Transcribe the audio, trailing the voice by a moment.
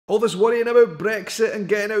All this worrying about Brexit and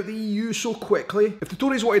getting out of the EU so quickly. If the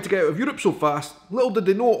Tories wanted to get out of Europe so fast, little did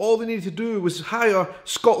they know all they needed to do was hire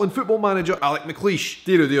Scotland football manager Alec McLeish.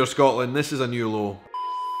 Dear oh dear Scotland, this is a new low.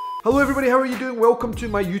 Hello everybody, how are you doing? Welcome to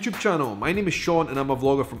my YouTube channel. My name is Shaun and I'm a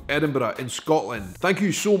vlogger from Edinburgh in Scotland. Thank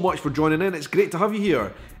you so much for joining in, it's great to have you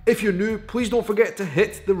here. If you're new, please don't forget to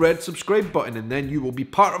hit the red subscribe button and then you will be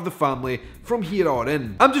part of the family from here on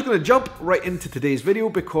in. I'm just going to jump right into today's video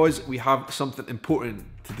because we have something important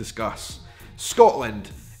to discuss.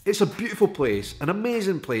 Scotland. It's a beautiful place, an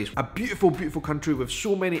amazing place, a beautiful, beautiful country with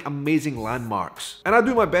so many amazing landmarks. And I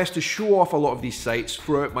do my best to show off a lot of these sites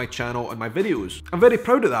throughout my channel and my videos. I'm very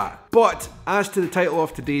proud of that. But as to the title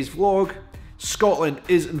of today's vlog, Scotland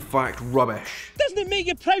is in fact rubbish. Doesn't it make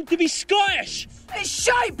you proud to be Scottish? It's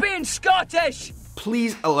shite being Scottish!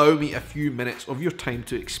 Please allow me a few minutes of your time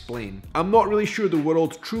to explain. I'm not really sure the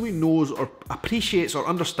world truly knows or appreciates or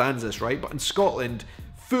understands this, right? But in Scotland,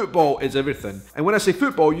 football is everything. And when I say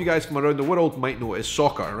football, you guys from around the world might know it as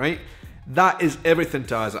soccer, right? That is everything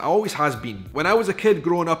to us. It always has been. When I was a kid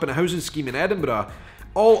growing up in a housing scheme in Edinburgh,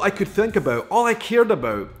 all I could think about, all I cared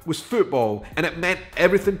about was football, and it meant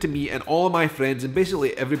everything to me and all of my friends and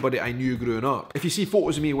basically everybody I knew growing up. If you see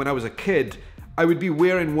photos of me when I was a kid, I would be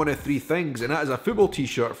wearing one of three things, and that is a football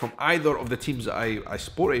t-shirt from either of the teams that I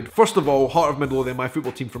sported. First of all, Heart of Midlothian, my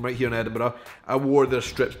football team from right here in Edinburgh. I wore their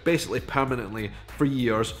strips basically permanently for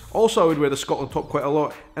years. Also, I would wear the Scotland top quite a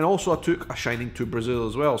lot, and also I took a shining to Brazil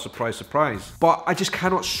as well, surprise, surprise. But I just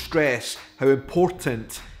cannot stress how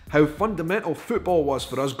important, how fundamental football was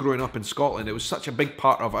for us growing up in Scotland. It was such a big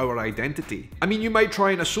part of our identity. I mean, you might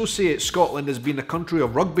try and associate Scotland as being a country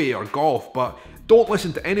of rugby or golf, but don't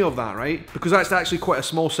listen to any of that, right? Because that's actually quite a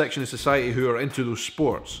small section of society who are into those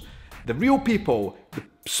sports. The real people, the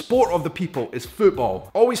sport of the people is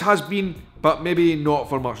football. Always has been, but maybe not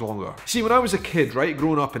for much longer. See, when I was a kid, right,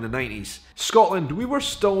 growing up in the 90s, Scotland, we were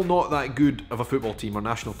still not that good of a football team or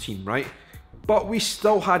national team, right? But we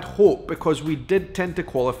still had hope because we did tend to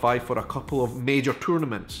qualify for a couple of major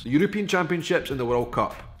tournaments, the European Championships and the World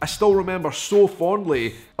Cup. I still remember so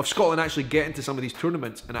fondly of Scotland actually getting to some of these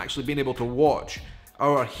tournaments and actually being able to watch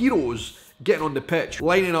our heroes getting on the pitch,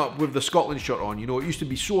 lining up with the Scotland shirt on. You know, it used to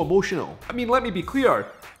be so emotional. I mean, let me be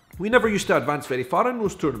clear, we never used to advance very far in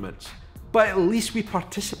those tournaments, but at least we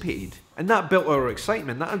participated. And that built our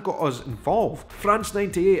excitement, that got us involved. France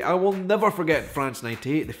 98, I will never forget France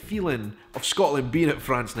 98, the feeling of Scotland being at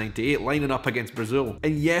France 98, lining up against Brazil.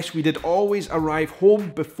 And yes, we did always arrive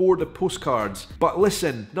home before the postcards. But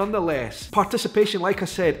listen, nonetheless, participation, like I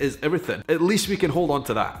said, is everything. At least we can hold on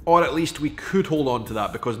to that. Or at least we could hold on to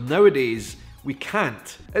that, because nowadays, we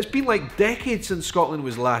can't. It's been like decades since Scotland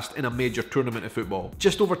was last in a major tournament of football.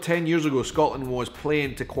 Just over 10 years ago, Scotland was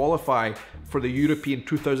playing to qualify for the European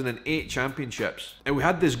 2008 Championships. And we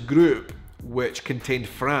had this group which contained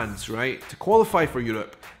France, right? To qualify for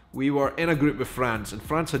Europe, we were in a group with France, and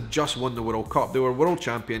France had just won the World Cup. They were world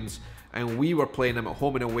champions, and we were playing them at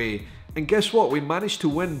home and away. And guess what? We managed to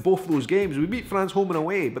win both those games. We beat France home and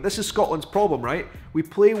away, but this is Scotland's problem, right? We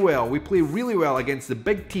play well, we play really well against the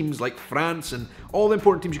big teams like France and all the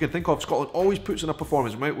important teams you can think of. Scotland always puts in a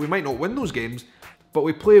performance. We might not win those games, but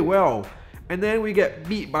we play well. And then we get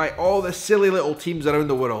beat by all the silly little teams around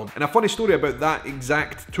the world. And a funny story about that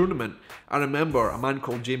exact tournament, I remember a man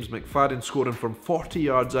called James McFadden scoring from 40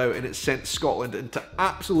 yards out, and it sent Scotland into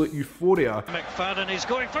absolute euphoria. McFadden is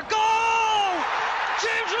going for goal!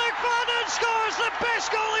 James McFadden scores the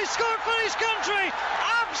best goal he's scored for his country!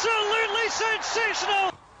 Absolutely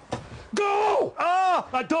sensational! Goal! Oh,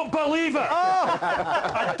 I don't believe it! Oh,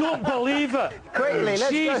 I don't believe it! Quickly, let's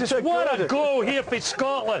Jesus, go to what Gordon. a goal here for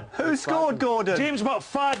Scotland! Who scored, Gordon? James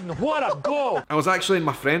McFadden, what a goal! I was actually in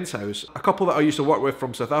my friend's house. A couple that I used to work with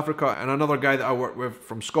from South Africa and another guy that I worked with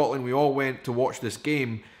from Scotland. We all went to watch this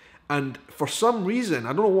game, and for some reason,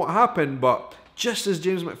 I don't know what happened, but just as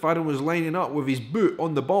James McFadden was lining up with his boot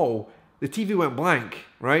on the ball, the TV went blank,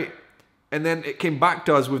 right? And then it came back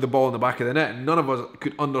to us with the ball in the back of the net, and none of us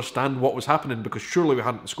could understand what was happening because surely we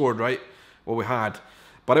hadn't scored, right? Well, we had.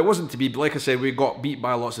 But it wasn't to be. Like I said, we got beat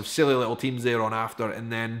by lots of silly little teams there on after,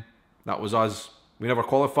 and then that was us. We never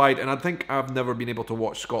qualified, and I think I've never been able to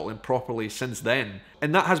watch Scotland properly since then.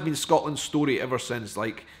 And that has been Scotland's story ever since.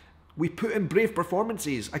 Like, we put in brave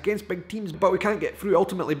performances against big teams, but we can't get through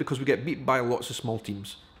ultimately because we get beaten by lots of small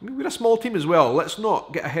teams. I mean, we're a small team as well. Let's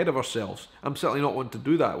not get ahead of ourselves. I'm certainly not one to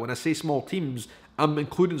do that. When I say small teams, I'm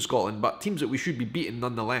including Scotland, but teams that we should be beating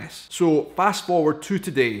nonetheless. So fast forward to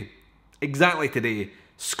today, exactly today,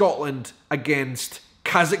 Scotland against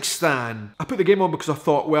Kazakhstan. I put the game on because I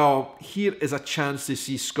thought, well, here is a chance to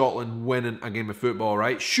see Scotland winning a game of football,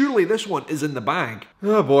 right? Surely this one is in the bag.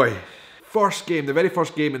 Oh boy. First game, the very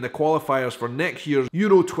first game in the qualifiers for next year's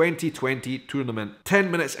Euro 2020 tournament. 10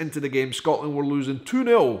 minutes into the game, Scotland were losing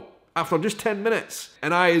 2-0 after just 10 minutes.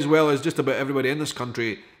 And I, as well as just about everybody in this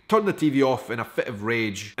country, turned the TV off in a fit of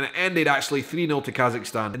rage. And it ended actually 3-0 to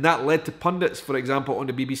Kazakhstan. And that led to pundits, for example, on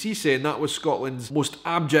the BBC saying that was Scotland's most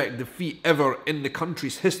abject defeat ever in the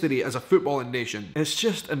country's history as a footballing nation. It's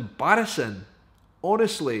just embarrassing.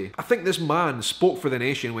 Honestly, I think this man spoke for the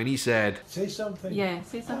nation when he said, "Say something." Yeah,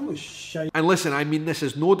 say something. That was shite. And listen, I mean this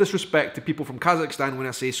is no disrespect to people from Kazakhstan when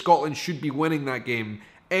I say Scotland should be winning that game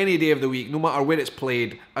any day of the week, no matter where it's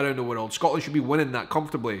played around the world. Scotland should be winning that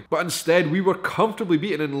comfortably. But instead, we were comfortably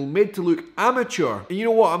beaten and made to look amateur. And you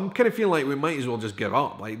know what? I'm kind of feeling like we might as well just give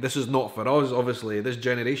up. Like, this is not for us, obviously. This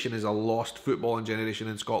generation is a lost footballing generation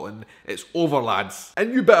in Scotland. It's over, lads.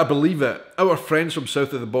 And you better believe it. Our friends from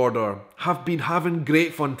south of the border have been having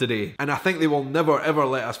great fun today. And I think they will never ever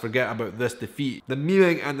let us forget about this defeat. The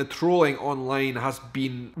memeing and the trolling online has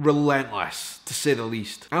been relentless, to say the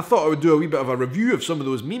least. And I thought I would do a wee bit of a review of some of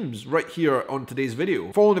those memes right here on today's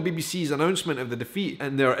video. Following the BBC's announcement of the defeat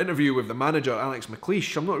and their interview with the manager Alex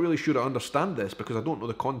McLeish, I'm not really sure I understand this because I don't know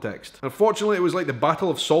the context. Unfortunately, it was like the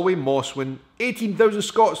Battle of Solway Moss when 18,000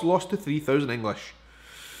 Scots lost to 3,000 English.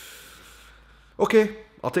 Okay,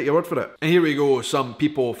 I'll take your word for it. And here we go, some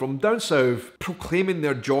people from down south proclaiming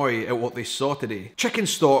their joy at what they saw today. Chicken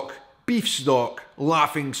stock, beef stock,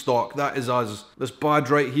 laughing stock, that is us. This badge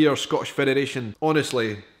right here, Scottish Federation.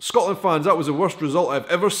 Honestly, Scotland fans, that was the worst result I've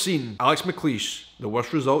ever seen. Alex McLeish, the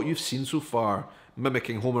worst result you've seen so far.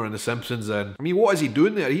 Mimicking Homer and The Simpsons then. I mean, what is he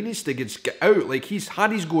doing there? He needs to get out. Like, he's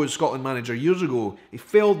had his go as Scotland manager years ago. He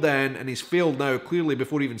failed then, and he's failed now, clearly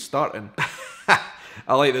before even starting.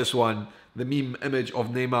 I like this one. The meme image of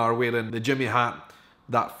Neymar wearing the Jimmy hat.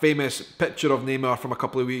 That famous picture of Neymar from a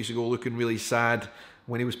couple of weeks ago looking really sad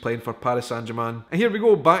when he was playing for Paris Saint-Germain. And here we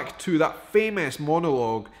go back to that famous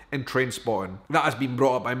monologue in Trainspotting. That has been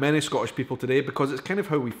brought up by many Scottish people today because it's kind of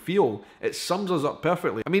how we feel. It sums us up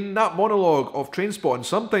perfectly. I mean, that monologue of Trainspotting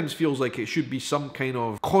sometimes feels like it should be some kind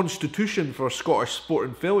of constitution for Scottish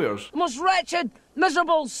sporting failures. The most wretched,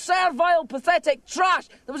 miserable, servile, pathetic trash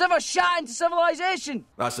that was ever shot into civilization.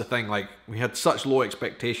 That's the thing, like, we had such low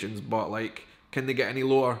expectations, but like, can they get any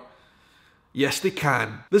lower? Yes, they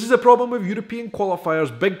can. This is a problem with European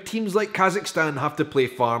qualifiers. Big teams like Kazakhstan have to play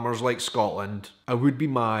farmers like Scotland. I would be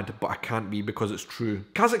mad, but I can't be because it's true.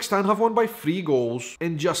 Kazakhstan have won by 3 goals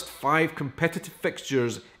in just 5 competitive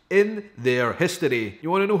fixtures in their history.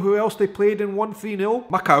 You want to know who else they played and won 3-0?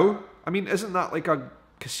 Macau. I mean, isn't that like a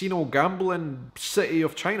casino gambling city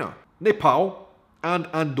of China? Nepal and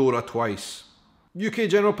Andorra twice. UK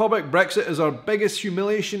General Public, Brexit is our biggest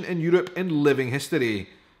humiliation in Europe in living history.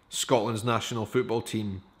 Scotland's national football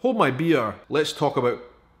team. Hold my beer. Let's talk about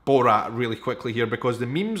Borat really quickly here because the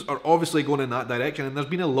memes are obviously going in that direction and there's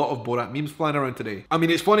been a lot of Borat memes flying around today. I mean,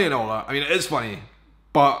 it's funny and all that. I mean, it is funny.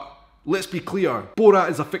 But let's be clear. Borat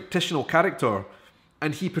is a fictional character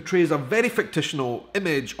and he portrays a very fictional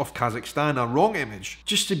image of Kazakhstan, a wrong image.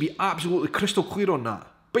 Just to be absolutely crystal clear on that.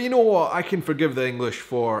 But you know what? I can forgive the English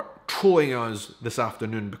for trolling us this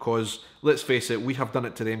afternoon because, let's face it, we have done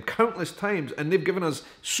it to them countless times and they've given us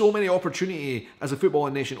so many opportunity as a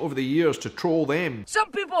footballing nation over the years to troll them.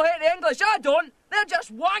 Some people hate the English, I don't. They're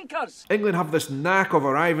just wankers. England have this knack of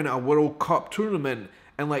arriving at a World Cup tournament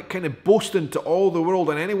and like kind of boasting to all the world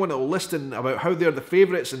and anyone that will listen about how they're the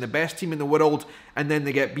favourites and the best team in the world, and then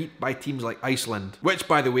they get beat by teams like Iceland, which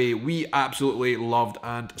by the way we absolutely loved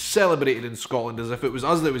and celebrated in Scotland as if it was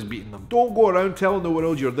us that was beating them. Don't go around telling the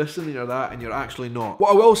world you're this and you're that and you're actually not.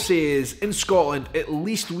 What I will say is, in Scotland at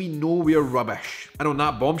least we know we're rubbish. And on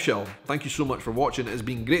that bombshell, thank you so much for watching. It's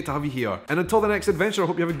been great to have you here, and until the next adventure, I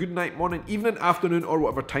hope you have a good night, morning, evening, afternoon, or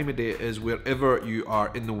whatever time of day it is wherever you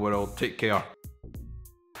are in the world. Take care.